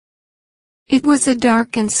It was a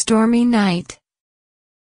dark and stormy night.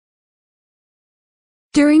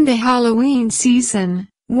 During the Halloween season,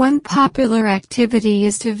 one popular activity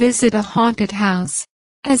is to visit a haunted house.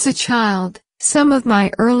 As a child, some of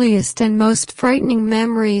my earliest and most frightening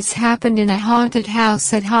memories happened in a haunted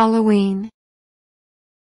house at Halloween.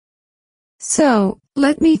 So,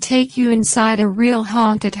 let me take you inside a real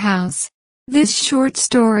haunted house. This short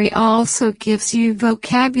story also gives you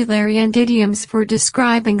vocabulary and idioms for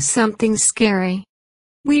describing something scary.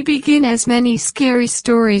 We begin as many scary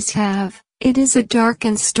stories have. It is a dark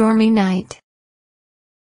and stormy night.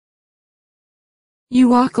 You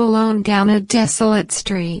walk alone down a desolate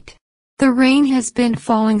street. The rain has been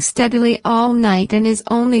falling steadily all night and is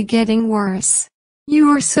only getting worse. You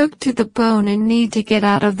are soaked to the bone and need to get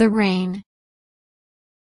out of the rain.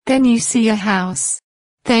 Then you see a house.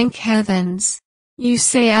 Thank heavens, you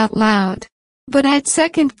say out loud. But at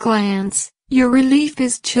second glance, your relief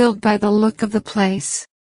is chilled by the look of the place.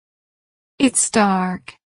 It's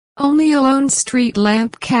dark. Only a lone street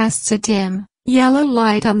lamp casts a dim, yellow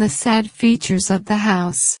light on the sad features of the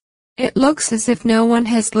house. It looks as if no one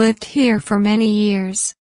has lived here for many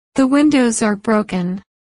years. The windows are broken.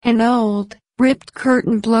 An old, ripped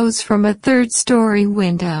curtain blows from a third-story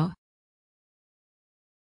window.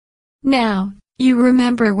 Now, you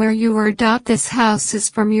remember where you were. This house is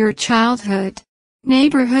from your childhood.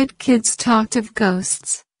 Neighborhood kids talked of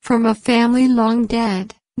ghosts, from a family long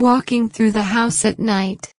dead, walking through the house at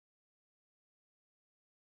night.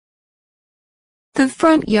 The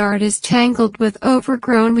front yard is tangled with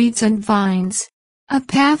overgrown weeds and vines. A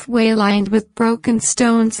pathway lined with broken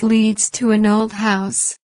stones leads to an old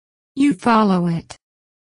house. You follow it.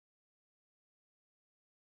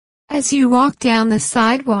 As you walk down the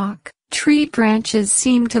sidewalk, tree branches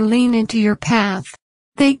seem to lean into your path.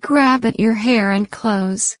 They grab at your hair and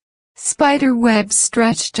clothes. Spider webs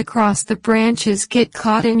stretched across the branches get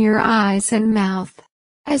caught in your eyes and mouth.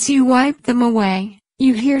 As you wipe them away,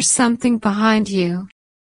 you hear something behind you.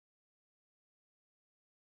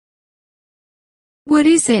 What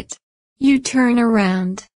is it? You turn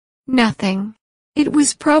around. Nothing. It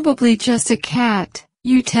was probably just a cat,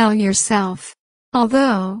 you tell yourself.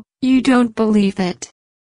 Although, you don't believe it.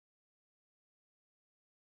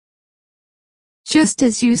 Just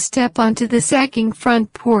as you step onto the sagging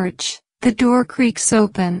front porch, the door creaks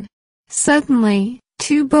open. Suddenly,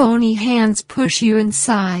 two bony hands push you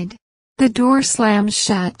inside. The door slams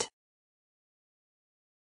shut.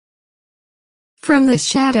 From the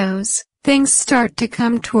shadows, things start to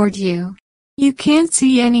come toward you. You can't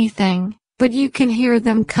see anything, but you can hear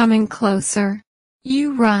them coming closer.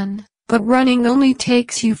 You run, but running only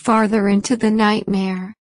takes you farther into the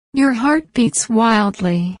nightmare. Your heart beats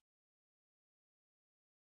wildly.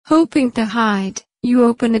 Hoping to hide, you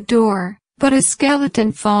open a door, but a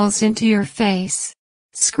skeleton falls into your face.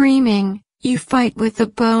 Screaming, you fight with the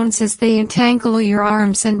bones as they entangle your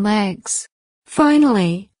arms and legs.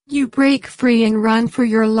 Finally, you break free and run for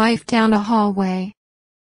your life down a hallway.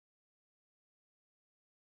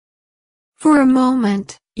 For a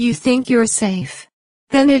moment, you think you're safe.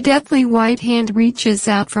 Then a deathly white hand reaches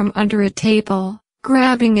out from under a table,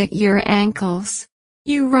 grabbing at your ankles.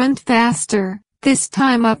 You run faster, this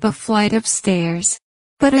time up a flight of stairs.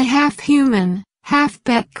 But a half-human,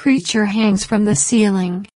 half-bat creature hangs from the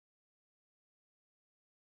ceiling.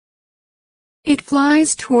 It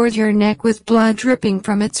flies toward your neck with blood dripping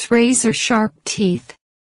from its razor-sharp teeth.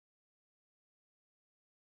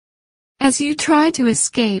 As you try to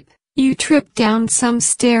escape, you trip down some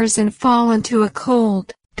stairs and fall into a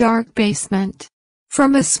cold, dark basement.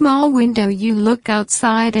 From a small window you look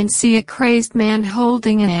outside and see a crazed man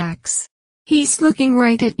holding an axe. He's looking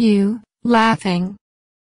right at you, laughing.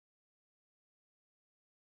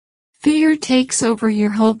 Fear takes over your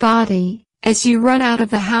whole body, as you run out of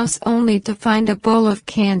the house only to find a bowl of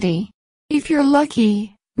candy. If you're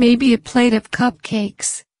lucky, maybe a plate of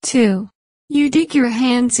cupcakes, too. You dig your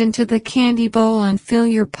hands into the candy bowl and fill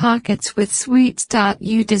your pockets with sweets.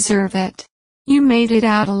 You deserve it. You made it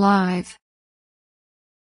out alive.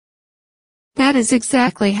 That is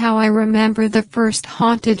exactly how I remember the first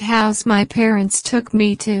haunted house my parents took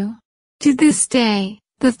me to. To this day,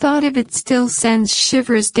 the thought of it still sends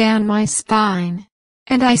shivers down my spine.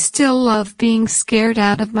 And I still love being scared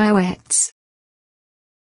out of my wits.